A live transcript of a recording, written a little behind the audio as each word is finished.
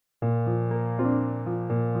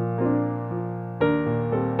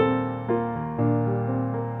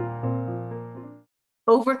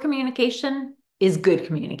Overcommunication is good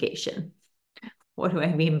communication. What do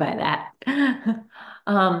I mean by that?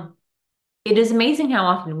 Um, it is amazing how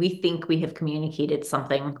often we think we have communicated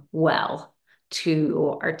something well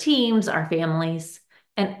to our teams, our families,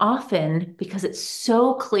 and often because it's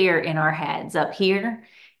so clear in our heads up here,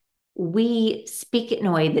 we speak it in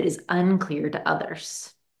a way that is unclear to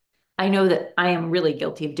others. I know that I am really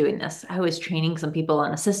guilty of doing this. I was training some people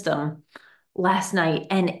on a system last night,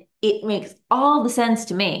 and it makes all the sense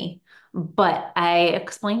to me, but I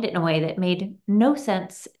explained it in a way that made no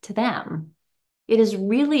sense to them. It is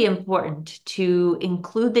really important to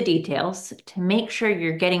include the details to make sure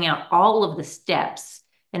you're getting out all of the steps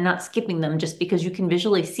and not skipping them just because you can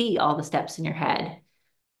visually see all the steps in your head.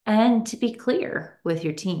 And to be clear with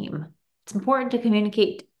your team. It's important to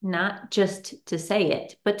communicate not just to say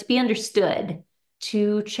it, but to be understood,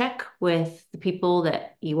 to check with the people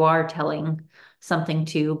that you are telling something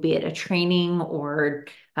to, be it a training or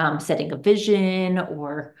setting a vision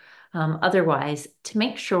or otherwise, to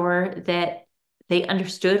make sure that they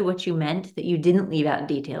understood what you meant, that you didn't leave out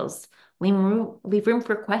details. Leave room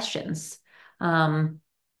for questions. Um,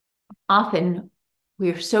 Often we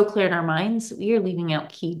are so clear in our minds, we are leaving out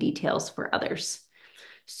key details for others.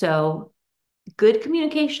 So good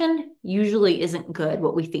communication usually isn't good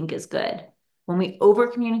what we think is good. When we over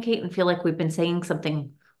communicate and feel like we've been saying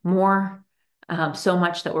something more, so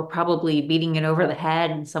much that we're probably beating it over the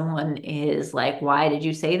head, and someone is like, why did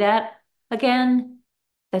you say that again?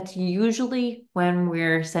 That's usually when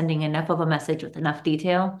we're sending enough of a message with enough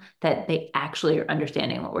detail that they actually are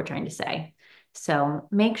understanding what we're trying to say. So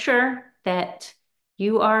make sure that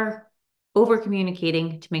you are over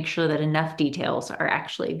communicating to make sure that enough details are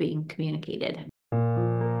actually being communicated.